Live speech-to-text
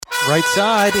Right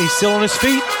side, he's still on his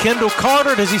feet. Kendall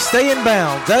Carter, does he stay in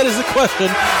bounds? That is the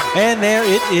question. And there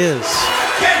it is.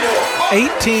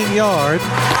 18-yard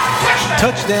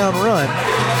touchdown run.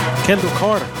 Kendall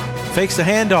Carter fakes the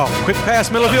handoff. Quick pass,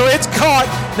 middle of the field. It's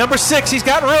caught. Number 6, he's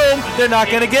got room. They're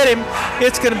not going to get him.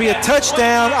 It's going to be a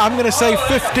touchdown. I'm going to say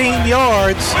 15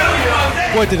 yards.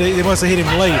 What did they must have hit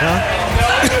him late, huh?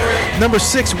 Number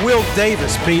 6, Will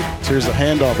Davis, Pete. Here's the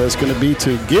handoff. That's going to be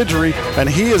to Guidry, and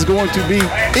he is going to be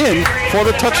in for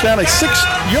the touchdown, a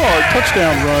 6-yard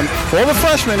touchdown run for the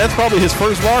freshman. That's probably his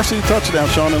first varsity touchdown,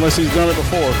 Sean, unless he's done it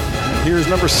before. And here's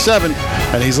number 7,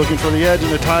 and he's looking for the edge,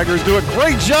 and the Tigers do a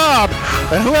great job.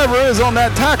 And whoever is on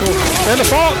that tackle, and the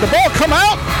ball come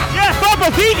out. Yeah, Bubba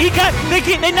Pete,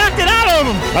 they knocked it out of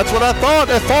him. That's what I thought.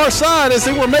 At far side, as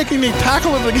they were making the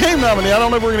tackle of the game nominee. I don't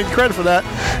know if we're going to get credit for that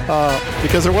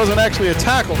because there wasn't actually a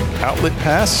tackle. Outlet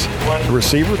pass, the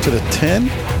receiver to the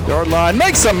 10-yard line.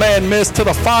 Makes a man miss to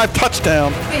the 5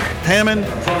 touchdown. Hammond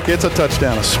gets a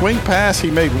touchdown. A swing pass, he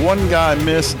made one guy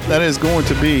miss. That is going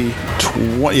to be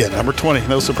number 20.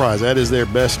 No surprise. That is their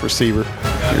best receiver.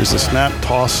 Here's the snap,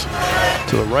 toss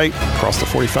to the right, across the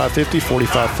 45-50,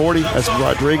 45-40. That's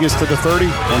Rodriguez to the 30,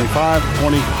 25,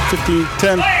 20, 15,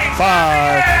 10,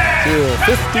 5,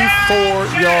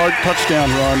 54-yard touchdown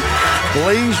run.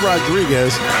 Blaze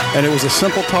Rodriguez, and it was a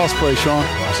simple toss play, Sean.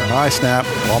 It's a high snap.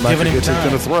 Ballbacker gets it,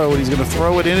 going to throw it. He's going to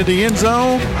throw it into the end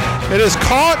zone. It is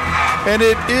caught, and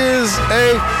it is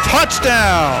a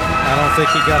touchdown. I don't think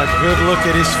he got a good look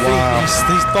at his feet. Wow.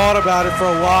 He's thought about it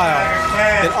for a while.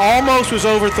 It almost was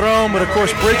overthrown, but of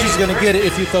course Bridges is going to get it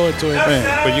if you throw it to him. Man,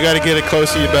 but you got to get it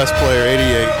close to your best player,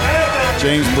 88.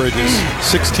 James Bridges,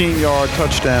 16-yard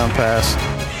touchdown pass.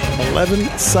 11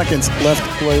 seconds left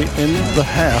to play in the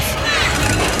half.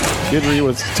 Guidry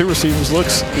with 2 receivers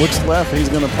looks left. He's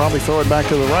going to probably throw it back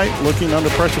to the right. Looking under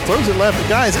pressure, throws it left. The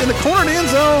guy's in the corner of the end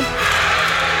zone.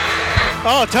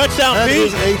 Oh, touchdown, That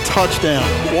Pete. is a touchdown.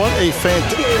 What a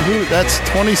that's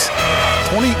 28.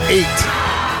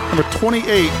 Number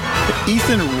 28,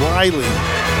 Ethan Riley.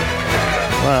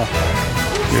 Wow.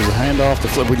 Here's a handoff to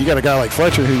flip. But you got a guy like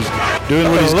Fletcher who's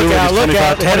doing what he's doing. Look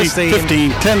out, 20,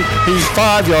 15, 10. He's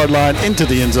 5-yard line into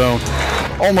the end zone.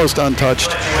 Almost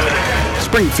untouched.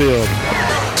 Springfield.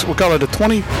 We'll call it a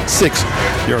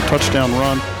 26-yard touchdown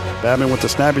run. Babin with the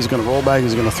snap. He's going to roll back.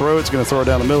 He's going to throw it. He's going to throw it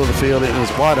down the middle of the field. It is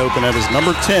wide open. That is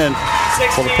number 10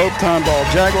 for the Pope Time Ball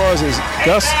Jaguars is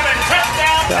Gus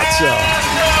Gatzel.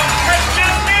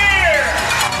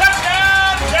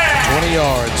 20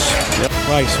 yards. Yep.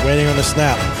 Rice waiting on the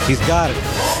snap. He's got it.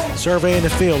 Surveying the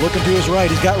field, looking to his right.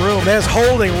 He's got room. There's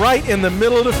Holding right in the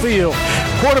middle of the field.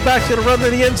 Quarterback's going to run to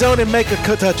the end zone and make a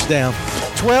touchdown.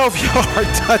 12-yard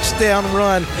touchdown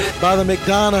run by the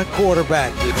McDonough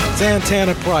quarterback,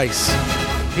 Santana Price.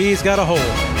 He's got a hold.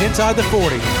 Inside the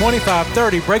 40, 25,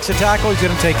 30, breaks a tackle. He's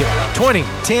going to take it. 20,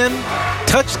 10,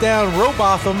 touchdown,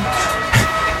 Robotham.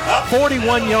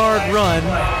 41-yard run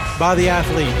by the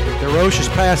athlete. DeRoche is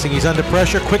passing. He's under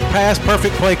pressure. Quick pass,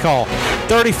 perfect play call.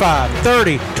 35,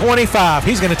 30, 25.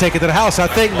 He's going to take it to the house, I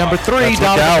think. Number 3,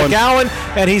 Donovan McGowan.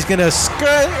 And he's going to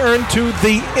skirt into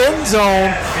the end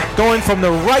zone, going from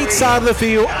the right side of the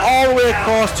field all the way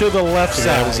across to the left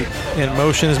side. In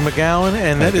motion is McGowan,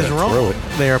 and that is wrong.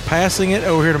 They are passing it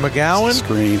over here to McGowan.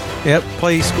 Screen. Yep,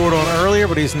 play he scored on earlier,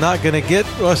 but he's not going to get,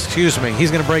 he's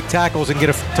going to break tackles and get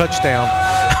a touchdown.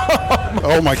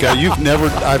 Oh my God,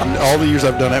 all the years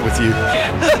I've done that with you.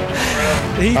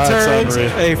 He turns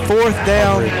a 4th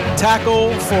down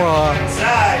tackle for a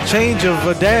change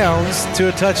of downs to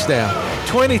a touchdown.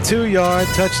 22-yard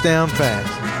touchdown pass.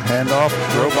 Handoff,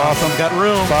 Robotham got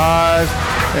room. 5,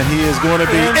 and he is going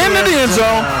to be into the end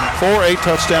zone for a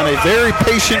touchdown. A very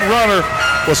patient runner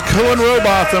was Cohen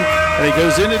Robotham, and he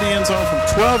goes into the end zone from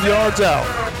 12 yards out.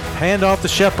 Hand off to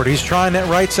Shepard. He's trying that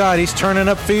right side. He's turning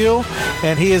upfield,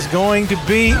 and he is going to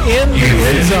be in the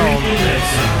end zone.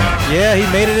 Yeah, he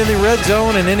made it in the red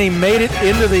zone, and then he made it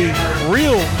into the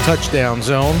real touchdown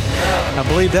zone. I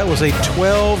believe that was a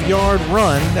 12-yard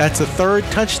run. That's the 3rd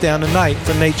touchdown tonight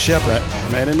for Nate Shepard.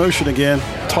 Man in motion again.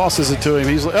 Tosses it to him.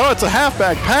 He's like, it's a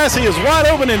halfback pass. He is wide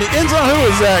open in the end zone. Who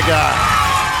is that guy?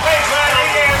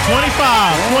 25.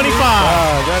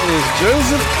 That is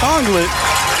Joseph Conglet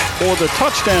for the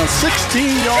touchdown,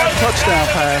 16-yard touchdown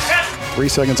pass. 3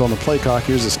 seconds on the play clock.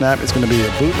 Here's the snap. It's going to be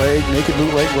a bootleg, naked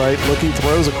bootleg right. Looking,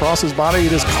 throws across his body.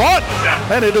 It is caught,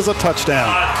 and it is a touchdown.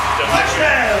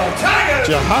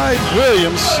 Jahide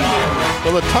Williams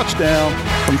with a touchdown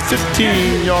from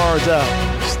 15 yards out.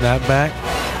 Snap back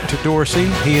to Dorsey.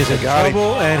 He is in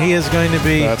trouble, and he is going to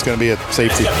be... That's going to be a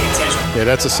safety. Yeah,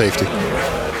 that's a safety.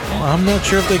 I'm not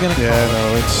sure if they're going to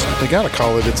call it. They got to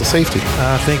call it. It's a safety.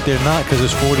 I think they're not because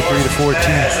it's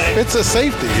 43-14. It's a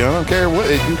safety. I don't care what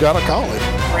you got to call it.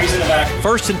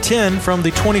 First and 10 from the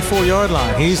 24-yard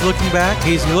line. He's looking back.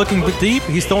 He's looking deep.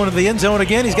 He's throwing to the end zone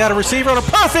again. He's got a receiver on a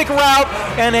perfect route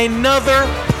and another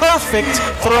perfect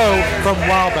throw from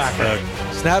Weilbacher.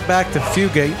 Snap back to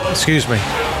Fugate.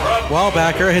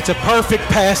 Weilbacher hits a perfect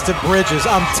pass to Bridges.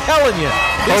 I'm telling you,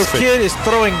 this kid is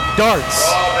throwing darts.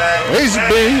 Laser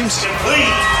beams.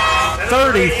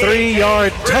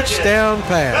 33-yard touchdown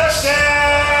pass.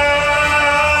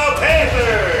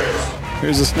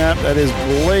 Here's a snap. That is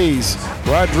Blaze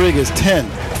Rodriguez,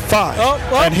 10-5.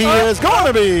 And he is going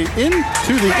to be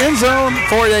into the end zone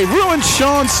for a ruined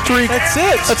Sean streak. That's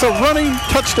it. That's a running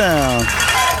touchdown.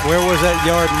 Where was that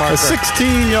yard marker? A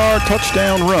 16-yard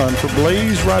touchdown run for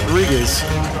Blaze Rodriguez.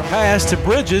 Pass to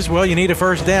Bridges. Well, you need a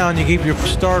first down. You keep your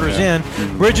starters in.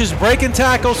 Bridges breaking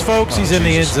tackles, folks. He's in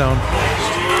the end zone.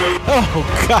 Oh,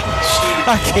 gosh.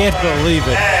 I can't believe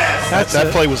it.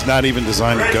 That play was not even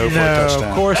designed to go for a touchdown. No,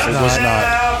 of course not. It was not.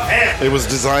 It was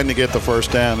designed to get the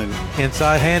first down. And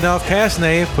inside handoff,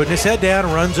 Casnave putting his head down,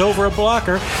 runs over a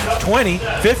blocker. 20,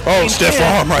 15, Oh, stiff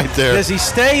arm right there. Does he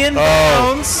stay in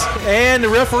bounds? And the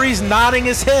referee's nodding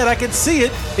his head. I can see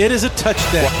it. It is a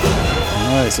touchdown.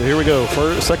 All right, so here we go.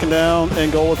 First, second down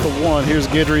and goal at the 1. Here's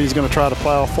Guidry. He's going to try to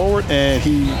plow forward, and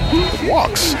he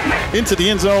walks into the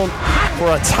end zone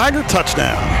for a Tiger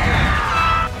touchdown.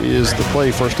 Is the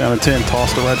play, first down and 10,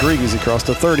 toss to Rodriguez. He crossed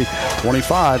the 30,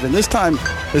 25, and this time,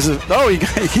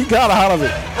 he got out of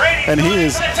it, and he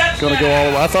is going to go all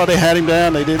the way. I thought they had him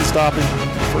down. They didn't stop him.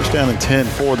 First down and 10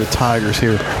 for the Tigers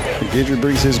here. And Guidry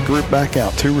brings his group back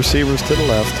out. 2 receivers to the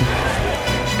left.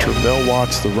 Travell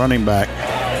Watts, the running back.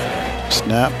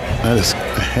 Snap. That is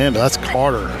a hand. That's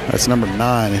Carter. That's number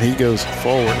 9, and he goes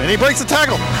forward, and he breaks the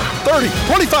tackle. 30,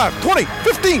 25, 20,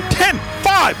 15, 10,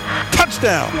 5.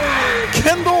 Touchdown.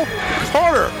 Kendall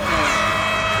Carter.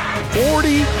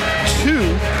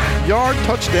 42-yard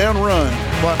touchdown run.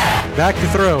 But back to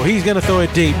throw. He's going to throw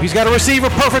it deep. He's got a receiver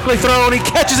perfectly thrown. He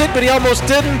catches it, but he almost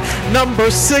didn't. Number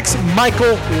 6,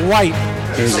 Michael White.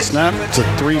 There's a snap. It's a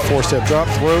 3-4 step drop.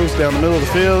 Throws down the middle of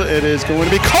the field. It is going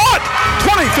to be caught.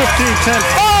 20, 15, 10, 5.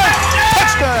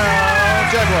 Touchdown,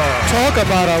 Jaguars. Talk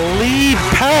about a lead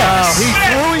pass. He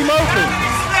threw him open.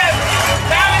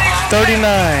 39.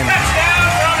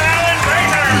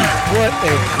 What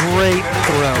a great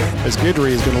throw. As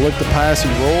Guidry is going to look the pass.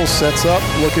 He rolls, sets up,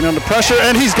 looking under pressure,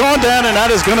 and he's gone down, and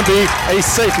that is going to be a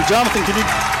safety. Jonathan, he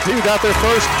got there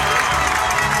first.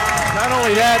 Not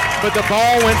only that, but the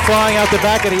ball went flying out the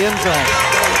back of the end zone.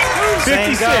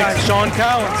 56, Sean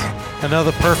Collins.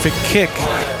 Another perfect kick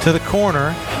to the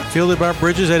corner. Fielded by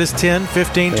Bridges at his 10,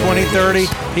 15, 20, 30.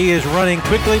 He is running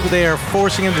quickly, but they are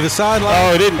forcing him to the sideline.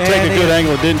 Oh, he didn't take a good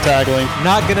angle. Didn't tackle him.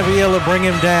 Not going to be able to bring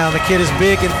him down. The kid is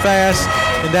big and fast,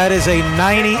 and that is a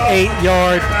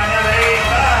 98-yard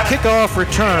kickoff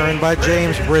return by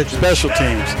James Bridges. Special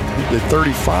teams. The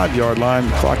 35-yard line.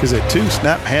 The clock is at 2.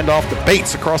 Snap, handoff to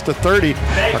Bates across the 30,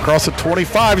 across the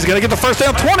 25. He's going to get the first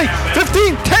down. 20,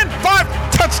 15, 10, 5.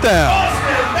 Touchdown.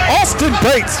 Austin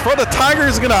Bates for the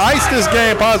Tigers is going to ice this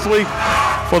game possibly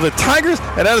for the Tigers,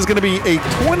 and that is going to be a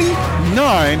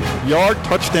 29-yard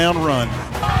touchdown run.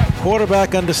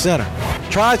 Quarterback under center.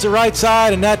 Tries the right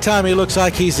side, and that time he looks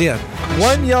like he's in.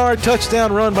 1-yard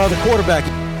touchdown run by the quarterback.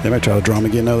 They might try to draw him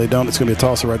again. No, they don't. It's going to be a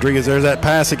toss to Rodriguez. There's that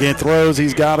pass again. Throws.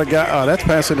 He's got a guy. Oh, that's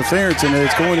pass interference, and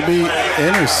it's going to be He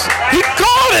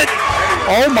caught it!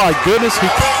 Oh, my goodness.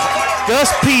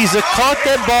 Gus Pisa caught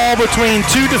that ball between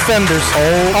 2 defenders,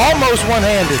 almost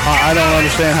one-handed. I don't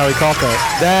understand how he caught that.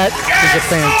 That is a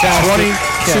fantastic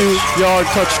 22-yard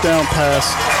touchdown pass.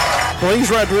 Blaze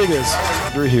Rodriguez.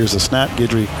 Here's a snap.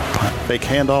 Guidry, fake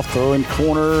handoff, throw in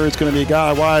corner. It's going to be a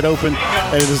guy wide open,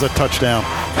 and it is a touchdown.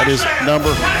 That is number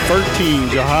 13,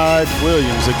 Jahad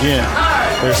Williams again.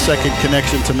 Their second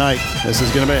connection tonight. This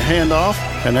is going to be a handoff,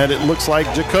 and that it looks like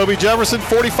Jacoby Jefferson,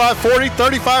 45-40,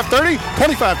 35-30,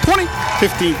 25-20,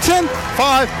 15-10,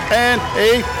 5, and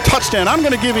a touchdown. I'm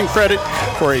going to give him credit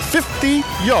for a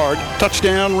 50-yard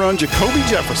touchdown run, Jacoby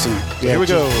Jefferson. Here we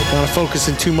go. Not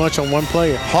focusing too much on one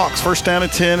player. Hawks first down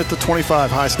and 10 at the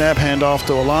 25. High snap, handoff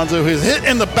to Alonzo. He's hit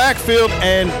in the backfield,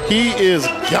 and he is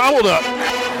gobbled up.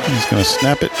 He's going to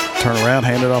snap it, turn around,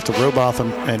 hand it off to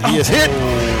Robotham, and he is hit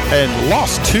and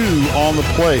lost 2 on the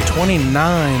play.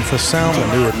 29 for Salmon.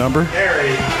 I knew it number.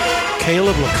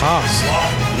 Caleb Lacoste.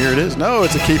 Here it is. No,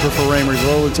 it's a keeper for Ramey.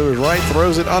 Rolling to his right,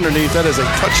 throws it underneath. That is a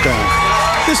touchdown.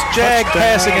 This Jag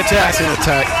passing attack.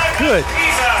 Good.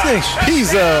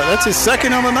 Pisa, that's his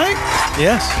second on the night?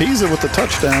 Yes. Pisa with the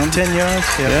touchdown. 10 yards?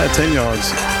 Yeah, 10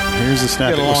 yards. Here's the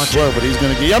snap. Get a It was launch. slow, but he's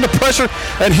going to get under pressure,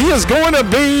 and he is going to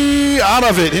be out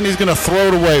of it, and he's going to throw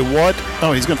it away. What?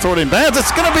 Oh, he's going to throw it in bounds.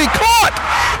 It's going to be caught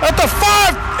at the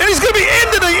 5, and he's going to be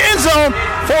into the end zone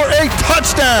for a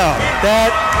touchdown.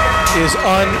 That is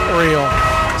unreal.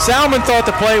 Salmon thought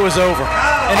the play was over,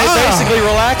 and he basically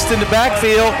relaxed in the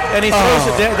backfield, and he throws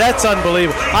it down. That's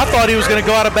unbelievable. I thought he was going to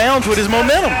go out of bounds with his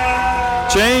momentum.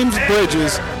 James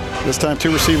Bridges, this time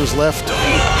 2 receivers left,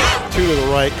 2 to the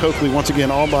right. Coakley once again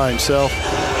all by himself.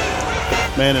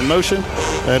 Man in motion.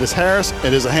 That is Harris.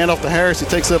 It is a handoff to Harris. He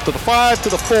takes it up to the 5, to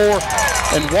the 4,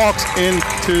 and walks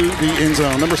into the end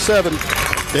zone. Number 7,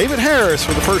 David Harris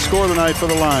for the first score of the night for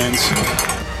the Lions.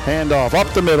 Handoff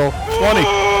up the middle. 20,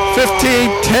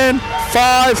 15, 10,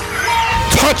 5.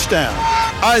 Touchdown.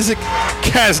 Isaac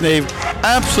Kasnave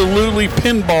absolutely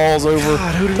pinballs over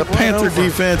the Panther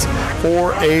defense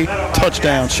for a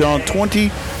touchdown. Sean,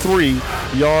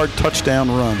 23-yard touchdown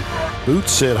run.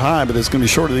 Boots said high, but it's going to be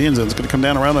short of the end zone. It's going to come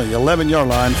down around the 11-yard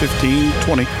line, 15,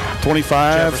 20,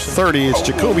 25, 30. It's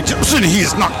Jacoby Jefferson. He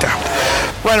is knocked out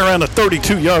right around the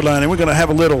 32-yard line, and we're going to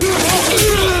have a little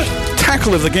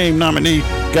tackle of the game nominee.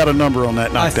 Got a number on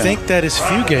that knockdown. I think that is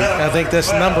Fugate. I think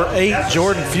that's number 8,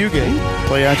 Jordan Fugate.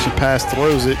 Play action pass,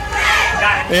 throws it.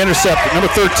 Intercepted. Number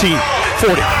 13,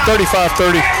 40, 35,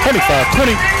 30, 25,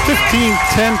 20, 15,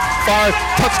 10, 5.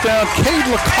 Touchdown, Cade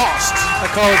Lacoste.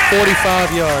 I call it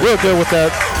 45 yards. Real good with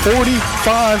that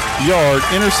 45-yard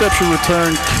interception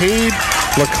return, Cade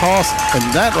Lacoste. And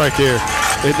that right there,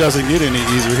 it doesn't get any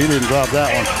easier. He didn't drop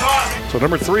that one. So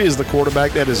number 3 is the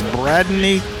quarterback. That is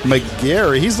Bradney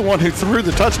McGarry. He's the one who threw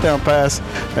the touchdown pass,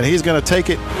 and he's going to take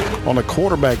it on a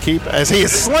quarterback keep as he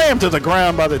is slammed to the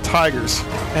ground by the Tigers.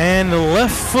 And the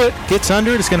left foot gets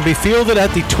under it. It's going to be fielded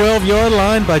at the 12-yard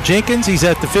line by Jenkins. He's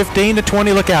at the 15 to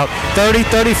 20. Look out. 30,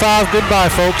 35. Goodbye,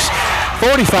 folks.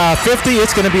 45, 50.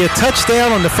 It's going to be a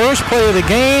touchdown on the first play of the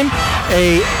game.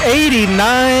 A 88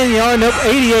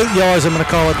 yards, I'm going to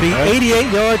call it, B.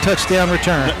 88-yard touchdown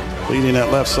return. Leading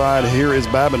that left side, here is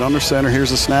Babin under center. Here's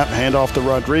the snap, handoff to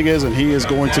Rodriguez, and he is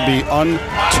going to be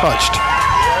untouched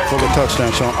for the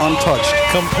touchdown, Sean. Untouched.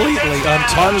 Completely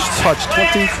untouched. Untouched.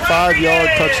 25-yard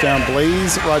touchdown.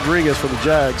 Blaze Rodriguez for the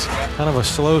Jags. Kind of a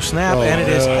slow snap, and it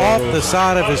is off the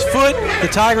side of his foot. The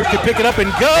Tigers could pick it up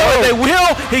and go, and they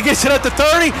will. He gets it at the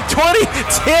 30, 20,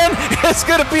 10. It's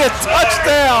going to be a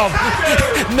touchdown.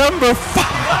 Number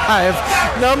 5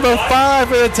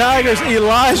 for the Tigers,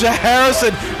 Elijah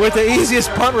Harrison, with the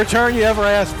easiest punt return you ever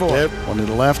asked for. Yep, one to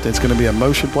the left. It's going to be a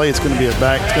motion play. It's going to be a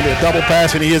back. It's going to be a double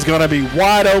pass, and he is going to be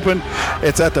wide open.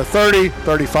 It's at the 30,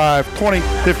 35, 20,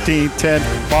 15, 10,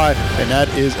 5, and that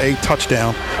is a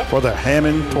touchdown for the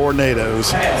Hammond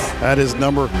Tornadoes. That is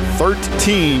number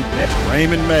 13,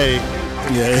 Raymond May.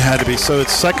 Yeah, it had to be. So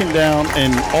it's second down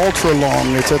and ultra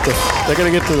long. It's at the. They're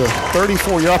going to get to the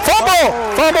 34-yard fumble.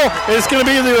 It's going to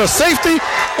be either a safety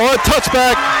or a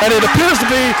touchback, and it appears to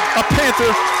be a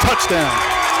Panther touchdown.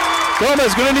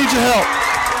 Gomez, going to need your help.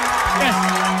 Yes,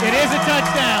 it is a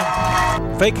touchdown.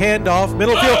 Fake handoff,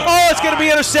 middle field. Oh, it's going to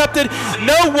be intercepted.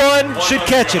 No one should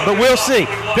catch it, but we'll see.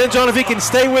 Depends on if he can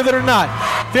stay with it or not.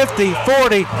 50,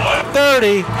 40,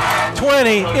 30,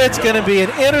 20. It's going to be an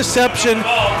interception.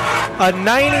 A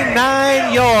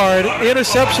 99-yard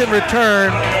interception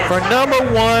return for number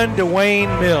 1, Dwayne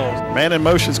Mills. Man in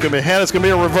motion is going to be a hand. It's going to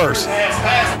be a reverse.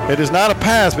 It is not a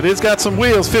pass, but it's got some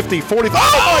wheels. 50, 40. Oh, my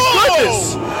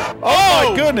goodness. Oh,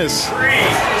 my goodness.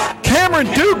 Cameron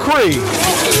Ducree.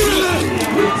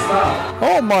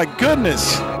 Oh, my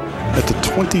goodness. At the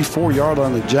 24-yard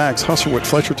line, the Jags. Husser with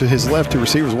Fletcher to his left. 2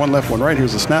 receivers, 1 left, 1 right.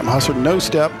 Here's the snap. Husser, no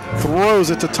step. Throws.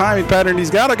 It's a timing pattern. He's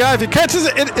got a guy. If he catches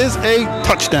it, it is a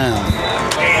touchdown.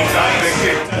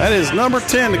 That is number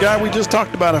 10, the guy we just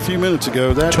talked about a few minutes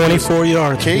ago. That 24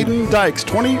 yards. Caden Dykes,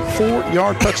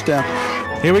 24-yard touchdown.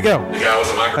 Here we go.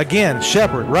 Again,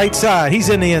 Shepard, right side. He's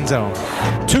in the end zone.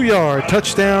 2-yard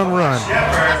touchdown run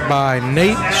by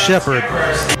Nate Shepard.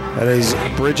 That is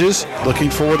Bridges looking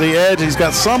for the edge. He's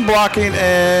got some blocking,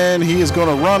 and he is going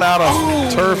to run out of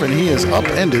turf, and he is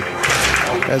upended.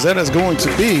 As that is going to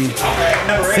be.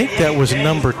 I think that was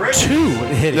number 2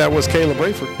 hitting. That was Caleb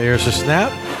Rayford. There's a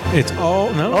snap. It's all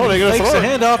no. Oh, they're going to fakes throw the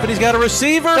it. handoff, and he's got a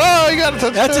receiver. Oh, he got a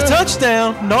touchdown. That's a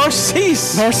touchdown.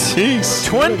 Narcisse.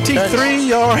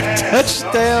 23-yard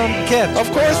touchdown catch.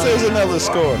 Of course, there's another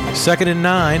score. 2nd and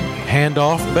 9.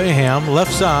 Handoff, Bayham,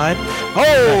 left side.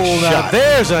 Oh, now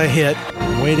there's a hit.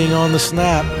 Waiting on the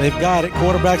snap. They've got it.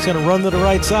 Quarterback's going to run to the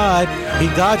right side. He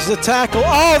dodges the tackle.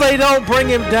 Oh, they don't bring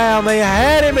him down. They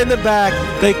had him in the back.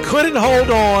 They couldn't hold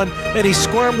on, and he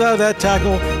squirmed out of that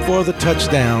tackle for the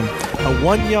touchdown. A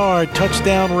 1-yard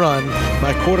touchdown run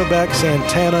by quarterback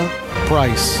Santana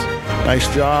Price.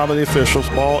 Nice job of the officials.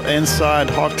 Ball inside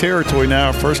Hawk territory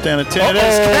now. First down and 10. It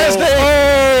is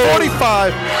Casnave.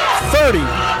 45, 30,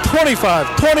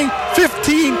 25, 20,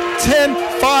 15, 10,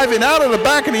 5. And out of the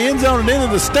back of the end zone and into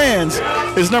the stands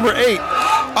is number 8,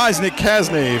 Isaac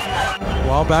Casnave.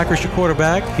 Wildbacker's your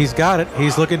quarterback. He's got it.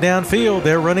 He's looking downfield.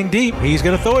 They're running deep. He's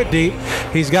going to throw it deep.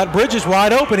 He's got Bridges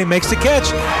wide open. He makes the catch.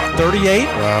 38,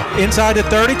 inside the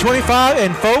 30, 25.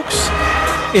 And, folks,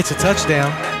 it's a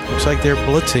touchdown. Looks like they're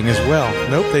blitzing as well.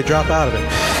 Nope, they drop out of it.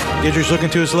 Guidry's looking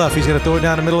to his left. He's going to throw it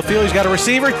down the middle of the field. He's got a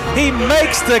receiver. He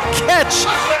makes the catch.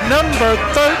 Number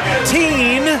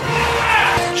 13,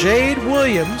 Jade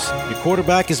Williams. Your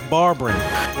quarterback is Barbering.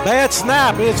 Bad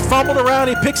snap. It's fumbled around.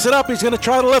 He picks it up. He's going to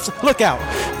try to lift. Look out.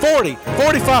 40,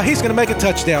 45. He's going to make a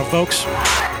touchdown, folks.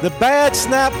 The bad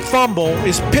snap fumble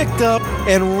is picked up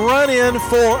and run in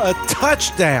for a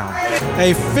touchdown.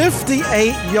 A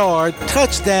 58-yard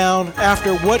touchdown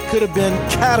after what could have been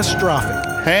catastrophic.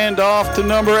 Hand off to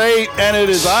number 8, and it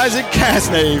is Isaac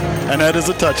Casnave, and that is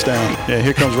a touchdown. Yeah,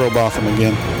 here comes Robotham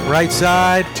again. Right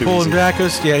side, pulling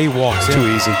Dracos. Yeah, he walks in. Too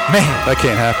easy. Man. That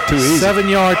can't happen. Too easy.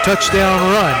 7-yard touchdown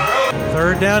run.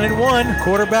 Third down and 1.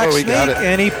 Quarterback sneak,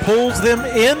 and he pulls them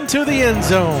into the end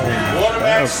zone.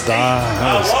 That was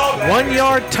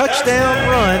 1-yard touchdown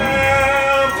run.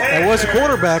 That was a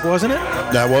quarterback, wasn't it?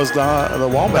 That was the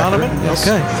Wildbacker. Donovan? Yes.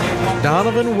 Okay.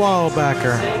 Donovan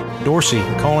Wildbacker. Dorsey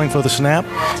calling for the snap.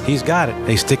 He's got it.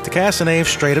 They stick to Casnave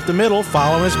straight up the middle,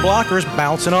 following his blockers,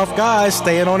 bouncing off guys,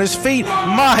 staying on his feet.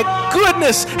 My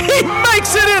goodness, he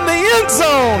makes it in the end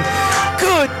zone.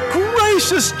 Good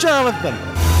gracious, Jonathan.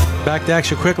 Back to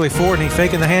action quickly forward, and he's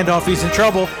faking the handoff. He's in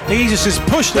trouble. He just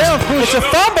pushed down. It's a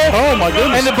fumble. Oh, my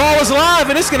goodness. And the ball is live,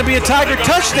 and it's going to be a Tiger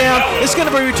touchdown. It's going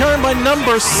to be returned by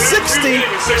number 60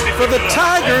 for the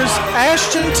Tigers,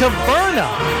 Ashton Taverna.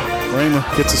 Raymer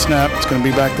gets a snap. It's going to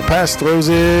be back to pass. Throws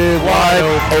it wide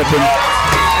open.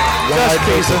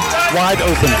 Wide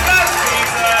open.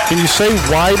 Can you say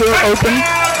wider open?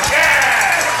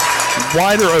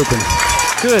 Wider open.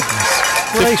 Goodness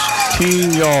gracious.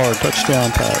 15-yard touchdown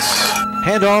pass.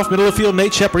 Handoff, middle of the field,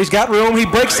 Nate Shepard. He's got room. He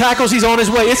breaks tackles. He's on his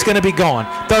way. It's going to be gone.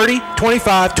 30,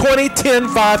 25, 20, 10,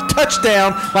 5.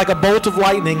 Touchdown like a bolt of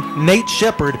lightning. Nate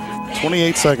Shepard.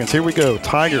 28 seconds. Here we go.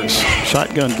 Tigers.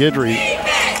 Shotgun Guidry.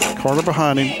 Carter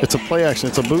behind him. It's a play action.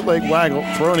 It's a bootleg waggle.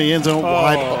 Throw in the end zone.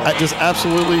 Wide. Just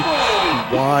absolutely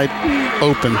wide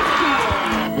open.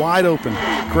 Wide open.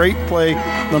 Great play.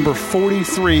 Number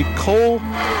 43, Cole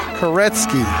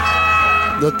Koretsky,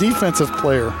 the defensive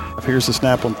player. Here's the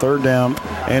snap on third down.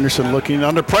 Anderson looking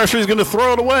under pressure. He's going to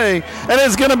throw it away. And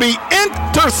it's going to be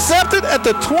intercepted at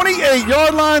the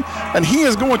 28-yard line. And he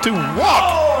is going to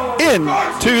walk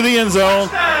into the end zone.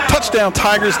 Touchdown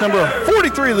Tigers, number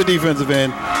 43 of the defensive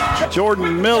end.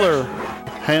 Jordan Miller.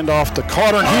 Handoff to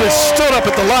Carter. And he has stood up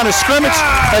at the line of scrimmage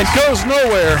and goes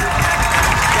nowhere.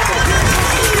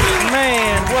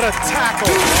 Man, what a tackle.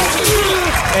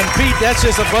 And Pete, that's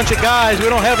just a bunch of guys. We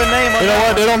don't have a name on You know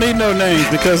what? They don't need no names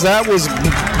because that was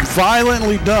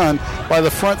violently done by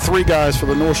the front three guys for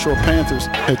the North Shore Panthers.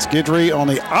 It's Guidry on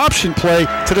the option play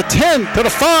to the 10, to the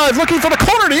 5, looking for the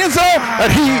corner of the end zone, and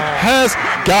he has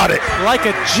got it. Like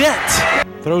a jet.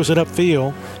 Throws it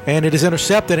upfield, and it is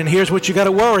intercepted, and here's what you got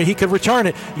to worry. He could return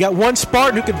it. You got one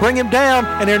Spartan who could bring him down,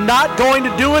 and they're not going to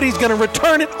do it. He's going to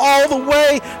return it all the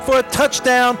way for a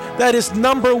touchdown. That is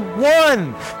number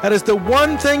 1. That is the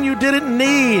one thing you didn't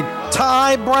need.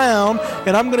 Ty Brown,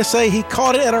 and I'm going to say he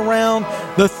caught it at around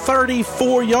the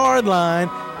 34-yard line.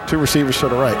 Two receivers to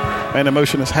the right. And in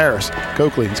motion is Harris.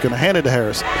 Coakley is going to hand it to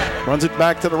Harris. Runs it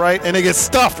back to the right, and it gets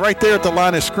stuffed right there at the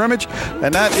line of scrimmage,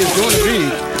 and that is going to be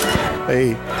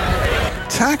a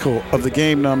tackle of the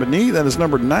game nominee. That is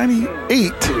number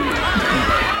 98,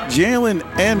 Jalen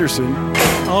Anderson.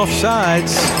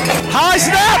 Offsides. High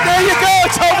snap. There you go.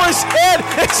 It's over his head.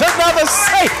 It's another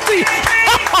safety.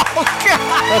 Oh,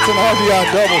 God. That's an RBI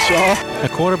double, Sean. The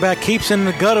quarterback keeps in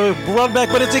the gut of a run back,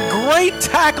 but it's a great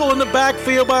tackle in the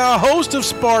backfield by a host of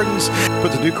Spartans.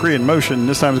 Puts the Dupree in motion.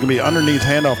 This time it's going to be underneath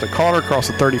handoff to Carter across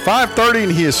the 35-30,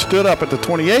 and he is stood up at the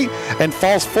 28 and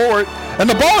falls forward. And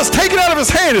the ball is taken out of his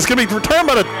hand. It's going to be returned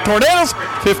by the Tornadoes.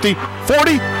 50,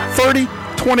 40, 30,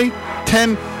 20,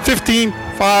 10, 15,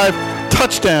 5.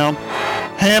 Touchdown.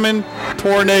 Hammond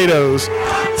Tornadoes.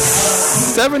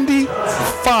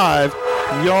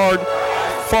 75-yard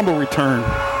fumble return.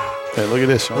 Hey, look at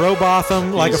this.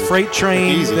 Robotham like a freight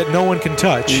train that no one can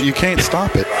touch. You can't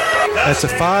stop it. That's a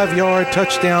 5-yard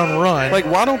touchdown run. Like,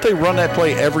 why don't they run that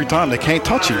play every time? They can't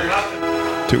touch him.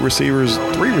 3 receivers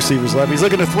left. He's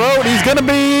looking to throw, and he's going to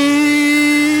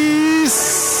be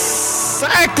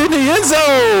sacked in the end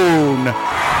zone.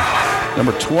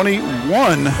 Number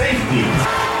 21,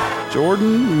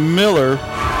 Jordan Miller,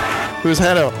 who's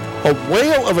had a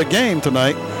whale of a game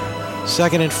tonight.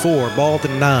 2nd and 4, ball at the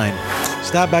 9.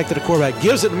 Snap back to the quarterback,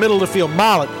 gives it in the middle of the field.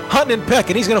 Mollett hunting and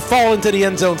pecking. He's going to fall into the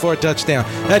end zone for a touchdown.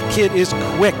 That kid is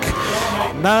quick.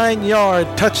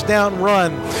 9-yard touchdown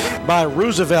run by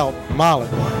Roosevelt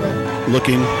Mollett. It looked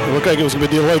like it was going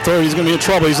to be a delayed throw. He's going to be in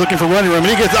trouble. He's looking for running room,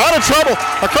 and he gets out of trouble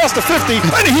across the 50,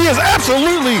 and he is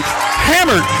absolutely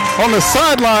hammered on the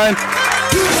sideline.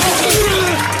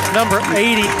 Number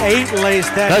 88 lays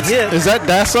that hit. Is that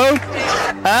Dasso?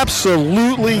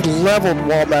 Absolutely leveled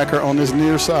Wallbacker on this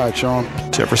near side, Sean.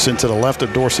 Jefferson to the left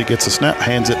of Dorsey gets a snap,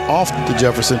 hands it off to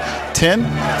Jefferson. 10,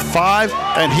 5,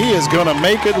 and he is going to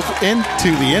make it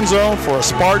into the end zone for a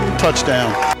Spartan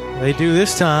touchdown. They do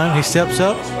this time. He steps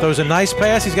up, throws a nice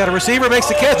pass. He's got a receiver, makes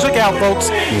the catch. Look out, folks.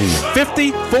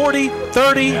 50, 40,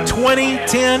 30, 20,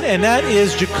 10, and that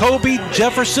is Jacoby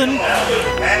Jefferson,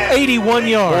 81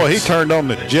 yards. Boy, he turned on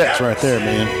the Jets right there,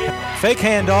 man. Fake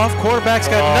handoff. Quarterback's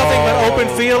got nothing but open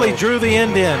field. He drew the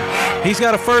end in. He's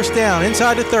got a first down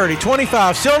inside the 30,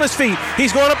 25, still on his feet.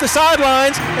 He's going up the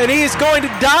sidelines, and he is going to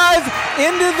dive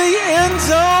into the end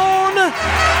zone.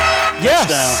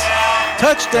 Yes.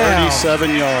 Touchdown.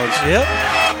 37 yards. Yep.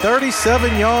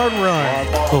 37-yard run.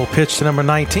 Little pitch to number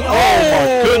 19. Oh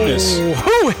my goodness.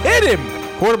 Who hit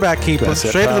him? Quarterback keeper.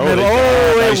 Straight to the middle.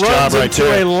 Nice It runs right into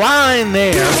there. a line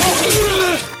there.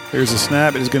 Here's a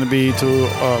snap. It is going to be to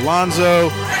Alonzo.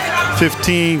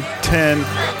 15, 10,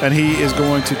 and he is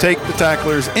going to take the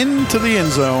tacklers into the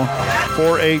end zone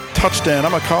for a touchdown.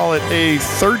 I'm going to call it a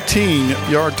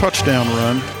 13-yard touchdown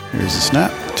run. Here's the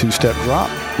snap. 2-step drop.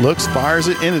 Looks, fires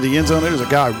it into the end zone. There's a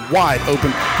guy wide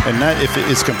open, and that, if it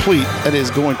is complete, that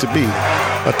is going to be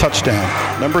a touchdown.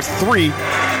 Number 3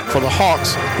 for the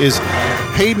Hawks is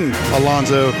Hayden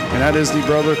Alonzo, and that is the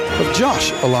brother of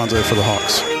Josh Alonzo for the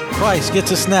Hawks. Price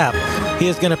gets a snap. He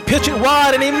is going to pitch it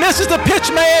wide, and he misses the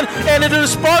pitch man, and the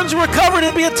Spartans recover.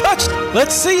 It'll be a touchdown.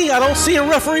 Let's see. I don't see a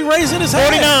referee raising his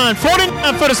hand.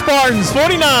 49 for the Spartans.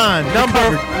 49.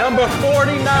 Number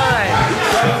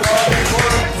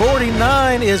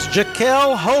 49 is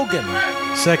Jaquel Hogan.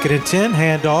 2nd and 10,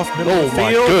 handoff, middle of the field.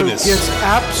 My goodness. Who gets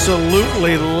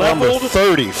absolutely leveled. Number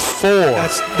 34.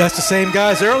 That's the same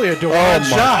guy as earlier, Dewan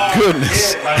Jock.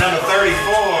 Goodness. By number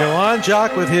 34. Dewan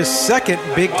Jock with his second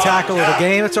big tackle of the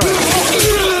game. It's all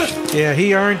right. Yeah,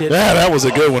 he earned it. Yeah, that was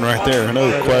a good one right there.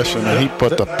 No question. And he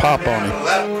put the pop on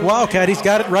him. Wildcat, he's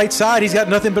got it right side. He's got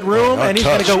nothing but room, and he's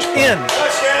going to go in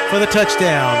for the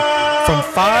touchdown. From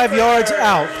 5 yards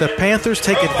out, the Panthers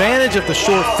take advantage of the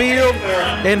short field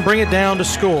and bring it down to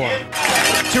score.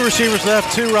 2 receivers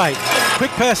left, 2 right.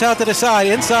 Quick pass out to the side,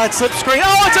 inside slip screen.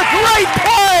 Oh, it's a great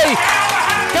play!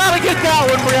 Gotta get that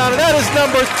one, Brianna. That is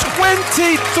number 23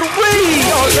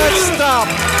 on that stop.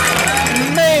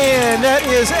 Man, that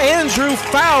is Andrew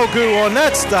Falgu on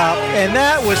that stop, and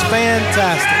that was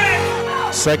fantastic.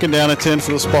 2nd down and 10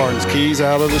 for the Spartans. Keys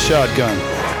out of the shotgun.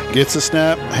 Gets a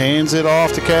snap, hands it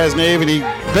off to Kaznave, and he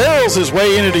barrels his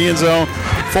way into the end zone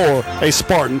for a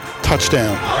Spartan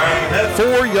touchdown.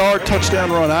 4-yard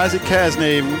touchdown run. Isaac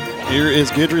Kaznave. Here is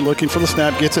Guidry looking for the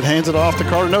snap, gets it, hands it off to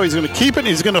Carter. No, he's going to keep it, and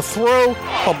he's going to throw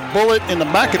a bullet in the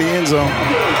back of the end zone.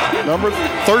 Number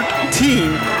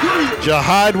 13,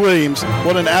 Jahide Williams.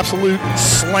 What an absolute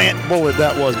slant bullet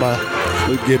that was by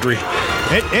Luke Guidry.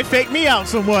 It faked me out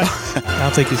somewhat. I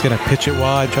don't think he's going to pitch it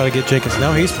wide, try to get Jacobs.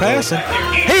 No, he's passing.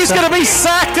 He's going to be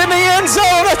sacked in the end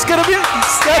zone. That's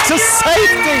a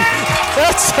safety.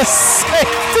 That's a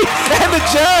safety. And the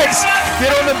Jags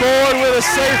get on the board with a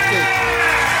safety.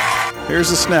 Here's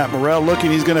the snap. Morrell looking.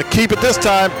 He's going to keep it this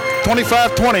time.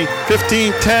 25-20,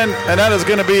 15-10, and that is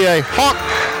going to be a Hawk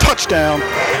touchdown.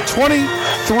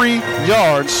 23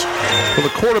 yards for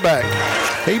the quarterback,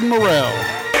 Hayden Morrell.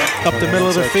 Up the middle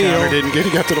of the field. Didn't get.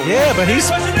 He got to the Yeah, but he's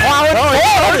plowing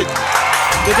forward.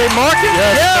 Did they mark it?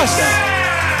 Yes.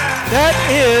 That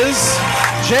is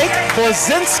Jake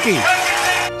Blazinski.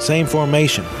 Same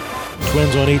formation.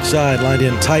 Twins on each side, lined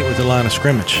in tight with the line of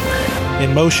scrimmage.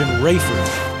 In motion, Rayford.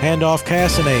 Handoff,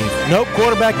 Casanave. Nope,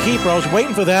 quarterback keeper. I was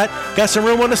waiting for that. Got some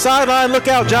room on the sideline. Look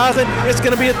out, Jonathan. It's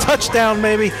going to be a touchdown,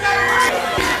 maybe.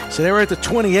 So they were at the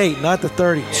 28, not the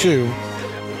 32.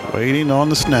 Waiting on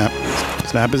the snap.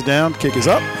 Snap is down, kick is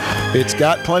up. It's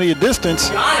got plenty of distance,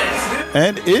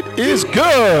 and it is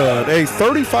good. A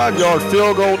 35-yard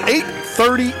field goal,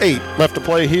 8:38 left to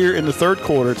play here in the third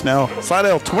quarter. It's now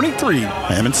Slidell 23,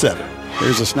 Hammond 7.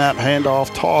 Here's a snap,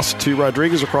 handoff, toss to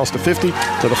Rodriguez across the 50,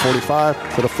 to the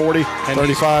 45, to the 40,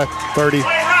 35, 30,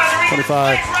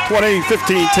 25, 20,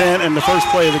 15, 10, and the first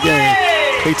play of the game.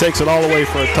 He takes it all the way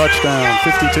for a touchdown.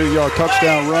 52-yard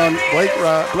touchdown run.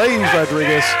 Blaze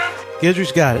Rodriguez.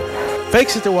 Guidry's got it.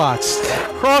 Fakes it to Watts.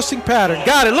 Crossing pattern.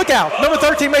 Got it. Look out. Number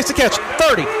 13 makes the catch.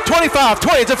 30, 25,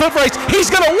 20. It's a foot race. He's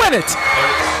going to win it.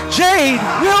 Jade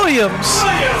Williams,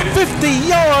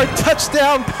 50-yard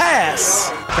touchdown pass.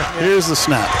 Here's the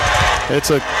snap. It's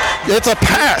a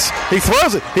pass. He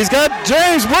throws it. He's got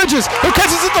James Bridges, who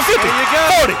catches it to 50,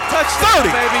 40, Touchdown,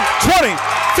 30, baby. 20,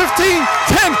 15,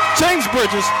 10. James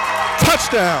Bridges,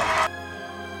 touchdown.